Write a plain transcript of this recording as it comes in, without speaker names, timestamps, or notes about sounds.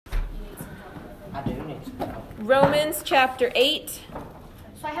Romans chapter 8,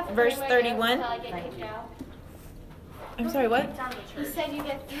 So I have to verse play 31. until I get kicked out. I'm sorry, what? He said you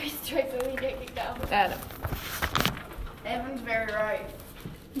get 3 strikes when you get kicked out. Adam. Evan's very right.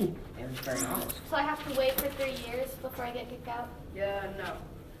 Evan's very honest. So I have to wait for 3 years before I get kicked out. Yeah, no.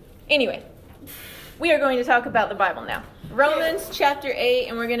 Anyway, we are going to talk about the Bible now. Romans chapter 8,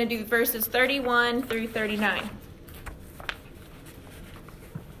 and we're going to do verses 31 through 39. Nice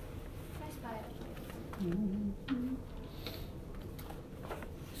buy.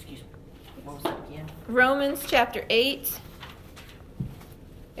 Excuse me. What was that again? Romans chapter 8,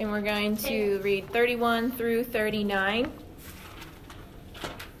 and we're going to read 31 through 39.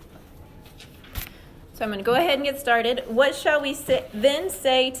 So I'm going to go ahead and get started. What shall we then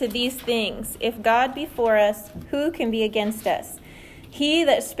say to these things? If God be for us, who can be against us? He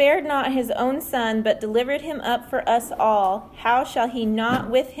that spared not his own son, but delivered him up for us all, how shall he not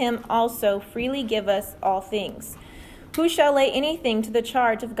with him also freely give us all things? Who shall lay anything to the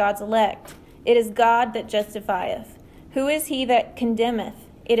charge of God's elect? It is God that justifieth. Who is he that condemneth?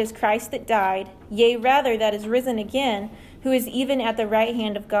 It is Christ that died, yea, rather that is risen again, who is even at the right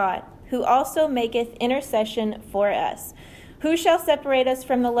hand of God, who also maketh intercession for us. Who shall separate us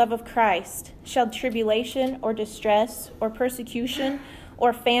from the love of Christ? Shall tribulation, or distress, or persecution,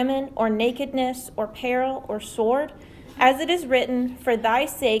 or famine, or nakedness, or peril, or sword? As it is written, for thy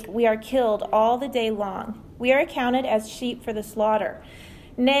sake we are killed all the day long. We are accounted as sheep for the slaughter.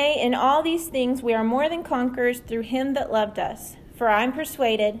 Nay, in all these things we are more than conquerors through him that loved us. For I am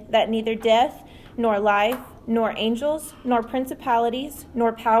persuaded that neither death, nor life, nor angels, nor principalities,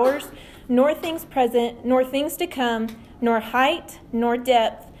 nor powers, nor things present, nor things to come, nor height, nor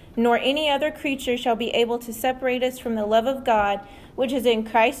depth, nor any other creature shall be able to separate us from the love of God, which is in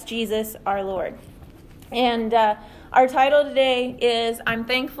Christ Jesus our Lord. And our title today is, I'm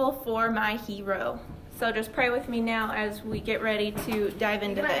Thankful for My Hero. So just pray with me now as we get ready to dive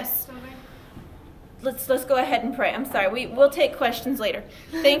into this. Let's go ahead and pray. I'm sorry. We'll take questions later.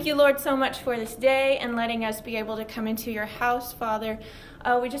 Thank you, Lord, so much for this day and letting us be able to come into your house, Father.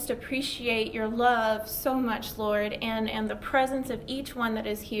 We just appreciate your love so much, Lord, and the presence of each one that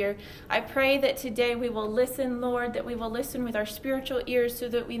is here. I pray that today we will listen, Lord, that we will listen with our spiritual ears so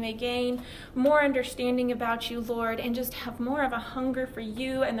that we may gain more understanding about you, Lord, and just have more of a hunger for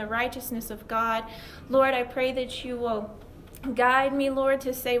you and the righteousness of God. Lord, I pray that you will guide me, Lord,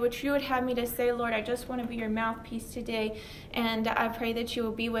 to say what you would have me to say, Lord. I just want to be your mouthpiece today, and I pray that you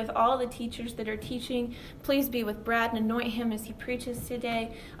will be with all the teachers that are teaching. Please be with Brad and anoint him as he preaches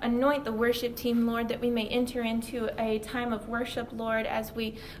today. Anoint the worship team, Lord, that we may enter into a time of worship, Lord, as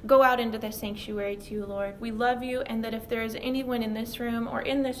we go out into the sanctuary too, Lord. We love you, and that if there is anyone in this room or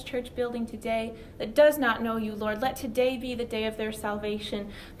in this church building today that does not know you, Lord, let today be the day of their salvation,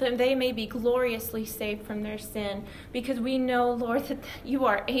 that they may be gloriously saved from their sin, because we know, Lord, that you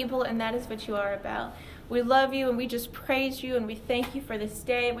are able, and that is what you are about. We love you, and we just praise you, and we thank you for this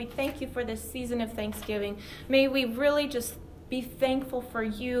day. We thank you for this season of Thanksgiving. May we really just be thankful for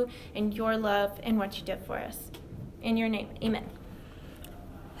you and your love and what you did for us. In your name, amen.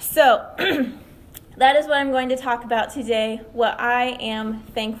 So, that is what I'm going to talk about today, what I am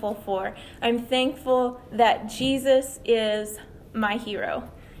thankful for. I'm thankful that Jesus is my hero.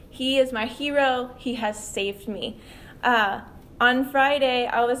 He is my hero. He has saved me. On Friday,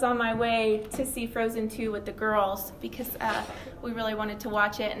 I was on my way to see Frozen 2 with the girls because we really wanted to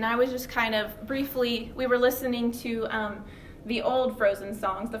watch it. And I was just kind of briefly, we were listening to the old Frozen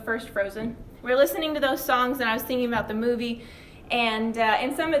songs, the first Frozen. We were listening to those songs, and I was thinking about the movie. And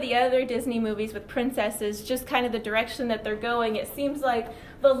in some of the other Disney movies with princesses, just kind of the direction that they're going, it seems like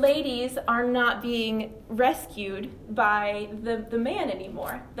the ladies are not being rescued by the man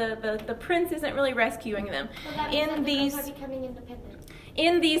anymore. The prince isn't really rescuing them. Well, that means that the girls are becoming independent.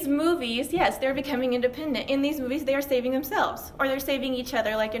 In these movies, yes, they're becoming independent. In these movies, they are saving themselves, or they're saving each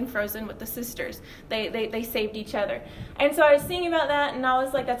other, like in Frozen with the sisters. They saved each other. And so I was thinking about that, and I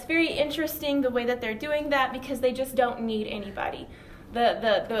was like, that's very interesting the way that they're doing that, because they just don't need anybody.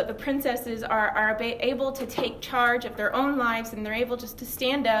 The princesses are able to take charge of their own lives, and they're able just to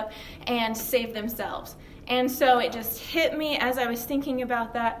stand up and save themselves. And so it just hit me as I was thinking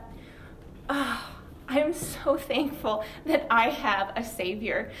about that. I'm so thankful that I have a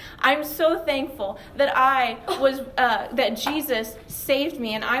Savior. I'm so thankful that that Jesus saved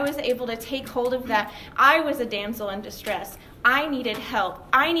me, and I was able to take hold of that. I was a damsel in distress. I needed help.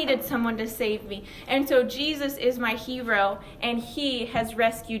 I needed someone to save me. And so Jesus is my hero, and he has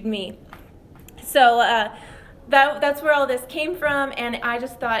rescued me. So that's where all this came from, and I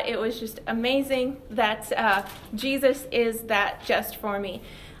just thought it was just amazing that Jesus is that just for me.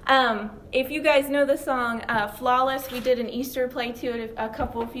 If you guys know the song Flawless, we did an Easter play to it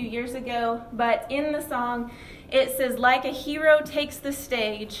a few years ago. But in the song, it says, like a hero takes the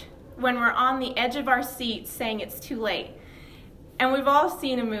stage when we're on the edge of our seats saying it's too late. And we've all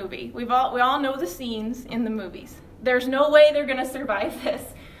seen a movie. We all know the scenes in the movies. There's no way they're going to survive this.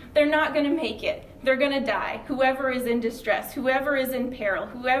 They're not going to make it. They're going to die. Whoever is in distress, whoever is in peril,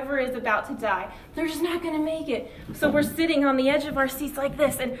 whoever is about to die, they're just not going to make it. So we're sitting on the edge of our seats like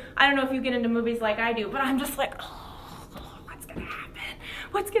this. And I don't know if you get into movies like I do, but I'm just like, oh, what's going to happen?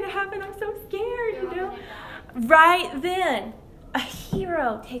 What's going to happen? I'm so scared, you know? Right then, a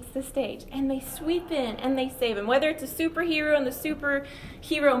hero takes the stage and they sweep in and they save him. Whether it's a superhero in the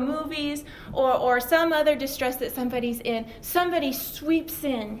superhero movies or some other distress that somebody's in, somebody sweeps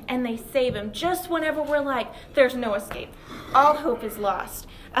in and they save him just whenever we're like, there's no escape. All hope is lost.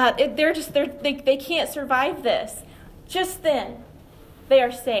 They can't survive this. Just then, they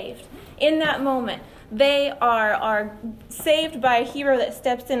are saved. In that moment, they are saved by a hero that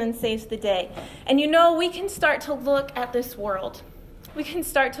steps in and saves the day. And you know, we can start to look at this world. We can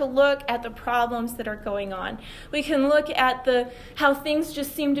start to look at the problems that are going on. We can look at how things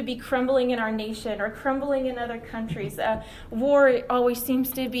just seem to be crumbling in our nation or crumbling in other countries. War always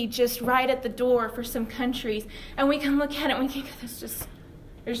seems to be just right at the door for some countries. And we can look at it and we think,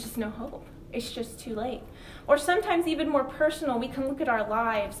 there's just no hope. It's just too late. Or sometimes even more personal, we can look at our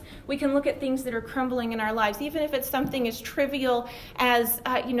lives. We can look at things that are crumbling in our lives, even if it's something as trivial as,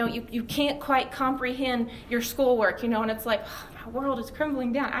 you can't quite comprehend your schoolwork, and it's like, my world is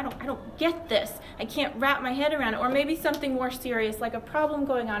crumbling down. I don't get this. I can't wrap my head around it. Or maybe something more serious, like a problem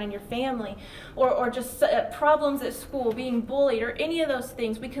going on in your family, or just problems at school, being bullied, or any of those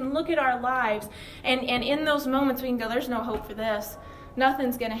things. We can look at our lives, and in those moments we can go, there's no hope for this.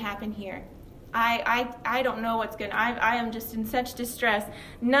 Nothing's going to happen here. I don't know what's going to... I am just in such distress.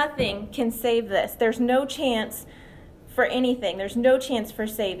 Nothing can save this. There's no chance for anything. There's no chance for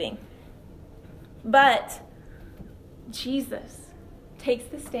saving. But Jesus takes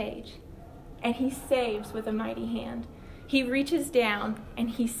the stage and he saves with a mighty hand. He reaches down and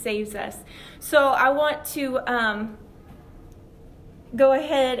he saves us. So I want to go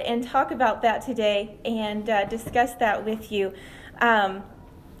ahead and talk about that today and discuss that with you.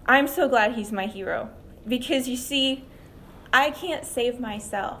 I'm so glad he's my hero because, you see, I can't save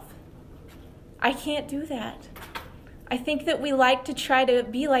myself. I can't do that. I think that we like to try to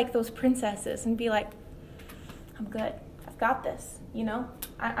be like those princesses and be like, I'm good. I've got this,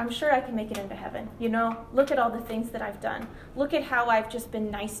 I'm sure I can make it into heaven, Look at all the things that I've done. Look at how I've just been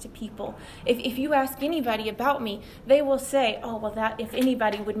nice to people. If you ask anybody about me, they will say, oh, well, that if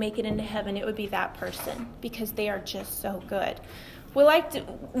anybody would make it into heaven, it would be that person because they are just so good.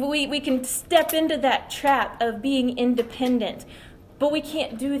 We can step into that trap of being independent, but we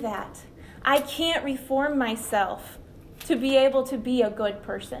can't do that. I can't reform myself to be able to be a good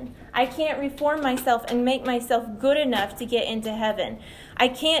person. I can't reform myself and make myself good enough to get into heaven. I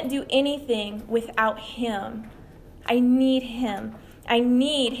can't do anything without him. I need him. I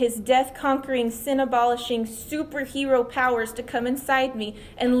need his death-conquering, sin-abolishing superhero powers to come inside me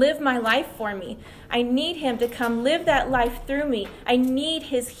and live my life for me. I need him to come live that life through me. I need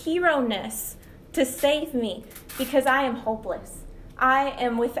his hero-ness to save me because I am hopeless. I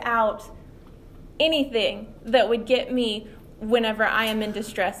am without anything that would get me whenever I am in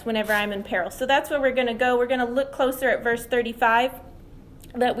distress, whenever I'm in peril. So that's where we're going to go. We're going to look closer at verse 35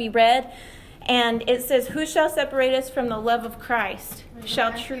 that we read. And it says, who shall separate us from the love of Christ?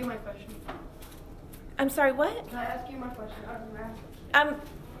 Can I ask you my question? I'm sorry, what? Can I ask you my question?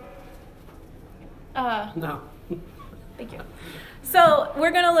 No. Thank you. So we're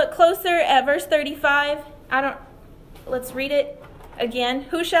going to look closer at verse 35. Let's read it again.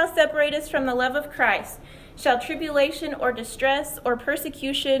 Who shall separate us from the love of Christ? Shall tribulation or distress or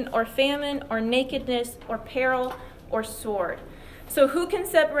persecution or famine or nakedness or peril or sword? So who can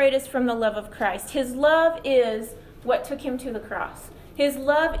separate us from the love of Christ? His love is what took him to the cross. His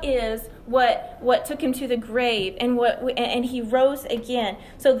love is what took him to the grave and he rose again.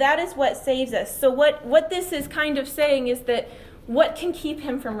 So that is what saves us. So what this is kind of saying is that what can keep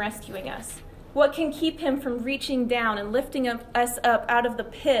him from rescuing us? What can keep him from reaching down and lifting us up out of the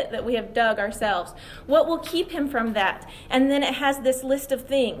pit that we have dug ourselves? What will keep him from that? And then it has this list of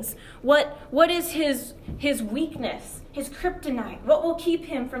things. What is his weakness, his kryptonite? What will keep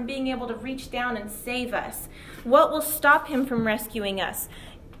him from being able to reach down and save us? What will stop him from rescuing us?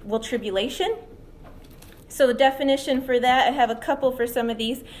 Well, tribulation. So the definition for that, I have a couple for some of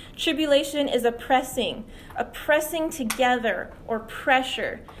these. Tribulation is a pressing together or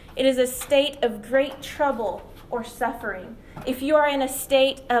pressure. It is a state of great trouble or suffering, if you are in a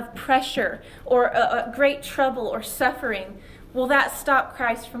state of pressure or a great trouble or suffering, will that stop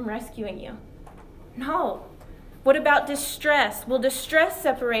Christ from rescuing you? No. What about distress? Will distress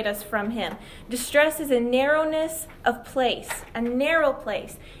separate us from him? Distress is a narrowness of place, a narrow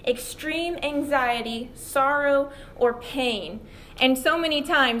place, extreme anxiety, sorrow, or pain. And so many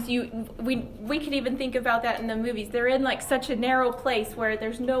times we could even think about that in the movies. They're in like such a narrow place where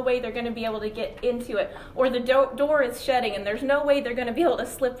there's no way they're going to be able to get into it. Or the door is shutting and there's no way they're going to be able to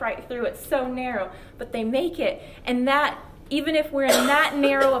slip right through. It's so narrow. But they make it. And that, even if we're in that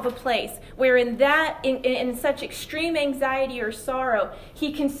narrow of a place, we're in such extreme anxiety or sorrow,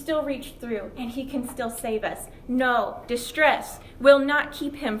 he can still reach through and he can still save us. No, distress will not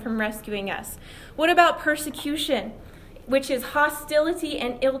keep him from rescuing us. What about persecution, which is hostility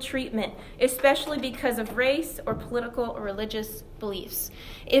and ill treatment, especially because of race or political or religious beliefs?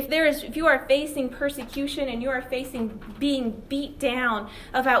 If you are facing persecution and you are facing being beat down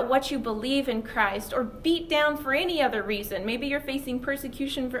about what you believe in Christ, or beat down for any other reason, maybe you're facing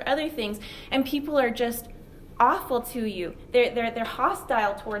persecution for other things, and people are just awful to you, they're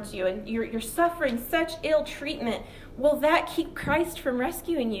hostile towards you, and you're suffering such ill treatment, will that keep Christ from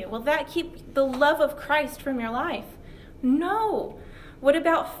rescuing you? Will that keep the love of Christ from your life? No. What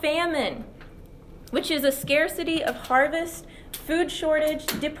about famine, which is a scarcity of harvest, food shortage,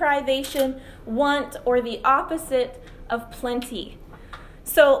 deprivation, want, or the opposite of plenty?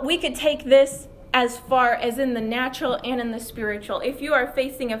 So we could take this as far as in the natural and in the spiritual. If you are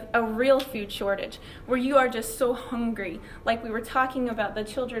facing a real food shortage, where you are just so hungry, like we were talking about the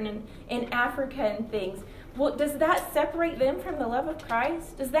children in Africa and things, well, does that separate them from the love of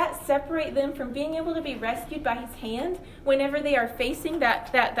Christ? Does that separate them from being able to be rescued by his hand whenever they are facing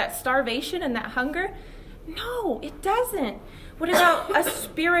that starvation and that hunger? No, it doesn't. What about a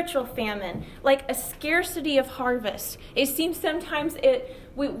spiritual famine, like a scarcity of harvest? It seems sometimes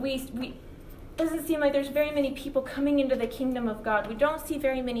we doesn't seem like there's very many people coming into the kingdom of God. We don't see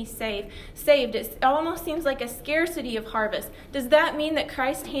very many saved. It almost seems like a scarcity of harvest. Does that mean that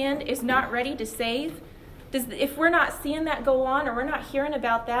Christ's hand is not ready to save? If we're not seeing that go on, or we're not hearing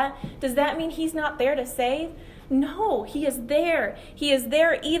about that, does that mean he's not there to save? No, he is there. He is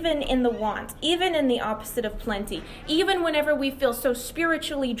there even in the want, even in the opposite of plenty, even whenever we feel so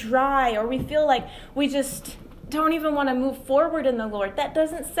spiritually dry, or we feel like we just don't even want to move forward in the Lord. That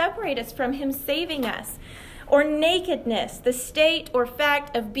doesn't separate us from him saving us. Or nakedness, the state or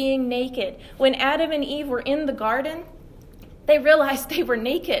fact of being naked. When Adam and Eve were in the garden, they realized they were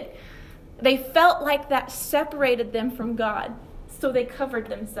naked. They felt like that separated them from God, so they covered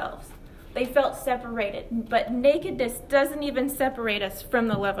themselves. They felt separated, but nakedness doesn't even separate us from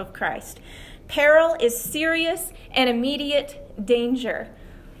the love of Christ. Peril is serious and immediate danger.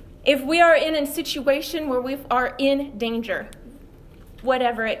 If we are in a situation where we are in danger,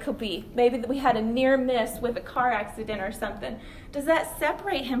 whatever it could be, maybe we had a near miss with a car accident or something, does that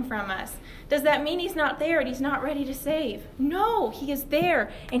separate him from us? Does that mean he's not there and he's not ready to save? No, he is there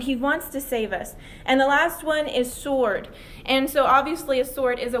and he wants to save us. And the last one is sword. And so obviously a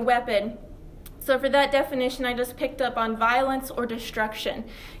sword is a weapon. So for that definition, I just picked up on violence or destruction.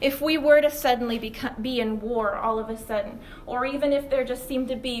 If we were to suddenly be in war all of a sudden, or even if there just seemed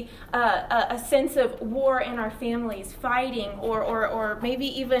to be a sense of war in our families, fighting, or maybe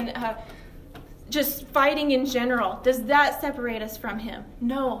even just fighting in general, does that separate us from him?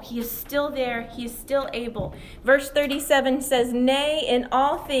 No, he is still there. He is still able. Verse 37 says, "Nay, in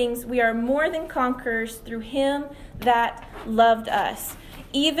all things we are more than conquerors through him that loved us."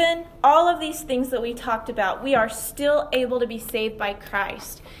 Even all of these things that we talked about, we are still able to be saved by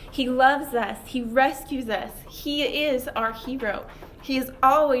Christ. He loves us. He rescues us. He is our hero. He is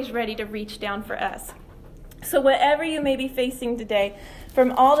always ready to reach down for us. So whatever you may be facing today,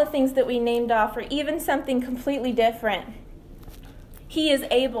 from all the things that we named off, or even something completely different, he is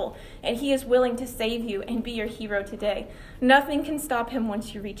able and he is willing to save you and be your hero today. Nothing can stop him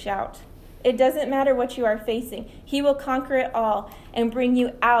once you reach out. It doesn't matter what you are facing. He will conquer it all and bring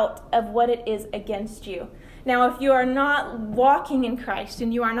you out of what it is against you. Now, if you are not walking in Christ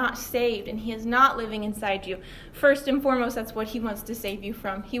and you are not saved and he is not living inside you, first and foremost, that's what he wants to save you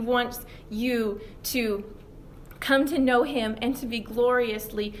from. He wants you to come to know him and to be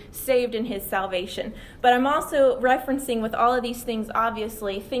gloriously saved in his salvation. But I'm also referencing with all of these things,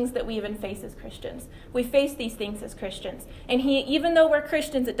 obviously, things that we even face as Christians. We face these things as Christians. And even though we're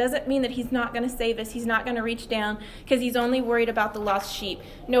Christians, it doesn't mean that he's not going to save us. He's not going to reach down because he's only worried about the lost sheep.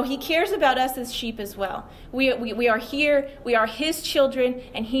 No, he cares about us as sheep as well. We are here, we are his children,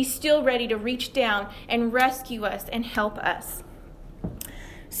 and he's still ready to reach down and rescue us and help us.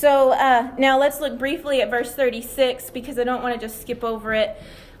 So now let's look briefly at verse 36, because I don't want to just skip over it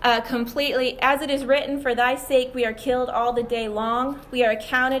completely. As it is written, for thy sake we are killed all the day long. We are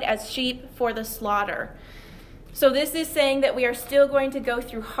accounted as sheep for the slaughter. So this is saying that we are still going to go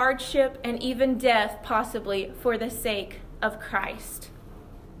through hardship and even death, possibly, for the sake of Christ.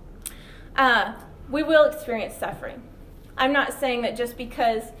 We will experience suffering. I'm not saying that just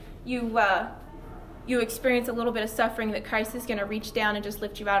because you experience a little bit of suffering that Christ is going to reach down and just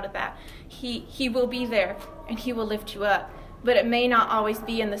lift you out of that. He will be there and he will lift you up, but it may not always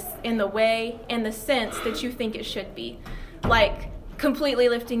be in the sense that you think it should be, like completely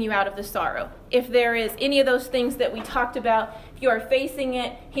lifting you out of the sorrow. If there is any of those things that we talked about, if you are facing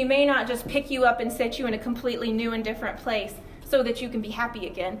it, he may not just pick you up and set you in a completely new and different place so that you can be happy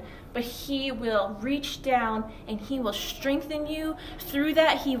again. But he will reach down and he will strengthen you. Through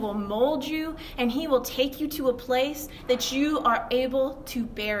that, he will mold you and he will take you to a place that you are able to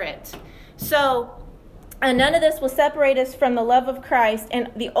bear it. So none of this will separate us from the love of Christ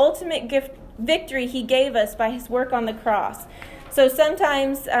and the ultimate victory he gave us by his work on the cross. So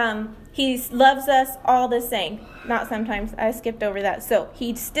sometimes he loves us all the same. Not sometimes. I skipped over that. So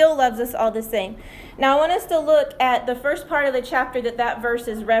he still loves us all the same. Now I want us to look at the first part of the chapter that verse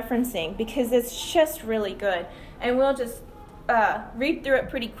is referencing, because it's just really good. And we'll just read through it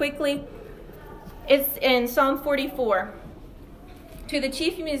pretty quickly. It's in Psalm 44. To the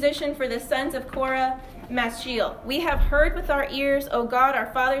chief musician for the sons of Korah, Mashiel. We have heard with our ears, O God,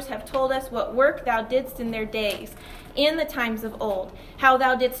 our fathers have told us what work thou didst in their days, in the times of old, how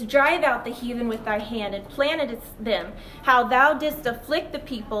thou didst drive out the heathen with thy hand and plantedst them, how thou didst afflict the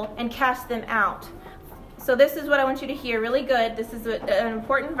people and cast them out. So this is what I want you to hear really good. This is an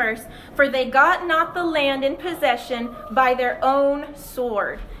important verse. For they got not the land in possession by their own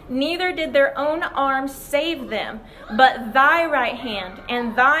sword, neither did their own arm save them, but thy right hand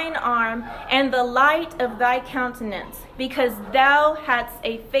and thine arm and the light of thy countenance, because thou hadst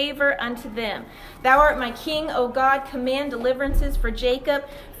a favor unto them. Thou art my king, O God, command deliverances for Jacob.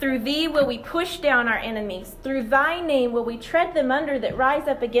 Through thee will we push down our enemies. Through thy name will we tread them under that rise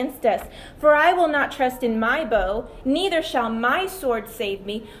up against us. For I will not trust in my bow, neither shall my sword save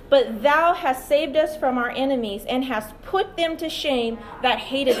me, but thou hast saved us from our enemies, and hast put them to shame that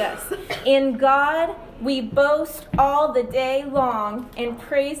hated us. In God we boast all the day long, and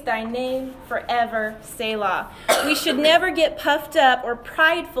praise thy name forever, Selah. We should never get puffed up or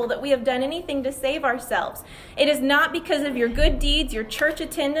prideful that we have done anything to save ourselves. It is not because of your good deeds, your church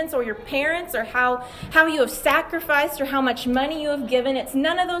attendance, or your parents, or how you have sacrificed, or how much money you have given. It's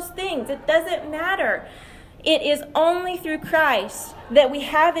none of those things. It doesn't matter. It is only through Christ that we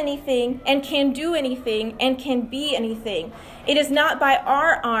have anything and can do anything and can be anything. It is not by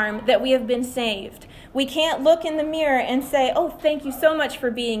our arm that we have been saved. We can't look in the mirror and say, oh, thank you so much for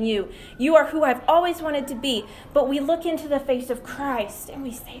being you. You are who I've always wanted to be. But we look into the face of Christ and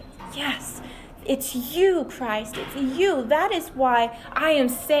we say, yes, it's you, Christ. It's you. That is why I am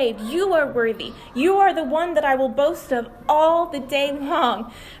saved. You are worthy. You are the one that I will boast of all the day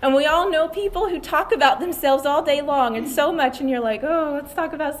long. And we all know people who talk about themselves all day long and so much, and you're like, oh, let's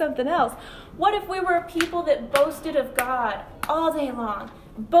talk about something else. What if we were a people that boasted of God all day long?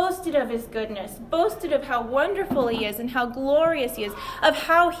 Boasted of his goodness, boasted of how wonderful he is and how glorious he is, of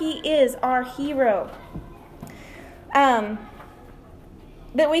how he is our hero.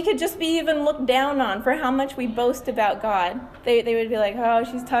 That we could just be even looked down on for how much we boast about God. They would be like, oh,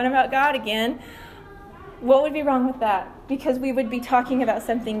 she's talking about God again. What would be wrong with that? Because we would be talking about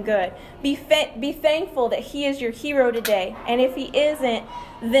something good. Be thankful that he is your hero today. And if he isn't,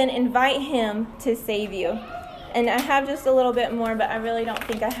 then invite him to save you. And I have just a little bit more, but I really don't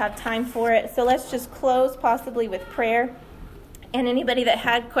think I have time for it. So let's just close possibly with prayer. And anybody that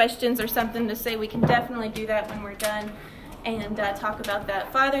had questions or something to say, we can definitely do that when we're done and talk about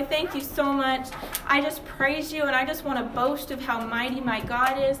that. Father, thank you so much. I just praise you, and I just want to boast of how mighty my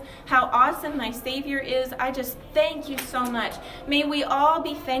God is, how awesome my Savior is. I just thank you so much. May we all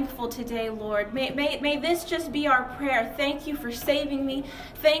be thankful today, Lord. May this just be our prayer. Thank you for saving me.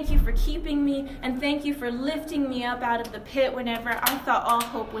 Thank you for keeping me, and thank you for lifting me up out of the pit whenever I thought all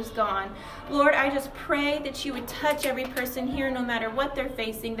hope was gone. Lord, I just pray that you would touch every person here, no matter what they're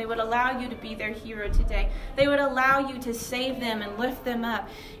facing. They would allow you to be their hero today. They would allow you to save them and lift them up.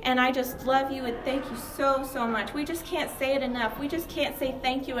 And I just love you and thank you so, so much. We just can't say it enough. We just can't say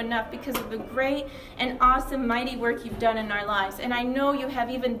thank you enough because of the great and awesome, mighty work you've done in our lives. And I know you have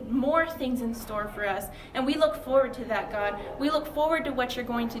even more things in store for us. And we look forward to that, God. We look forward to what you're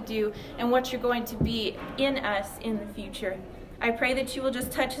going to do and what you're going to be in us in the future. I pray that you will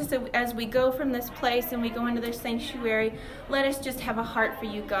just touch us as we go from this place and we go into this sanctuary. Let us just have a heart for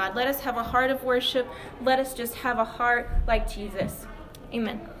you, God. Let us have a heart of worship. Let us just have a heart like Jesus.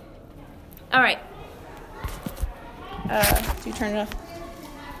 Amen. All right. Do you turn it off?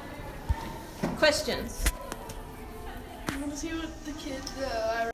 Questions? I want to see what the kids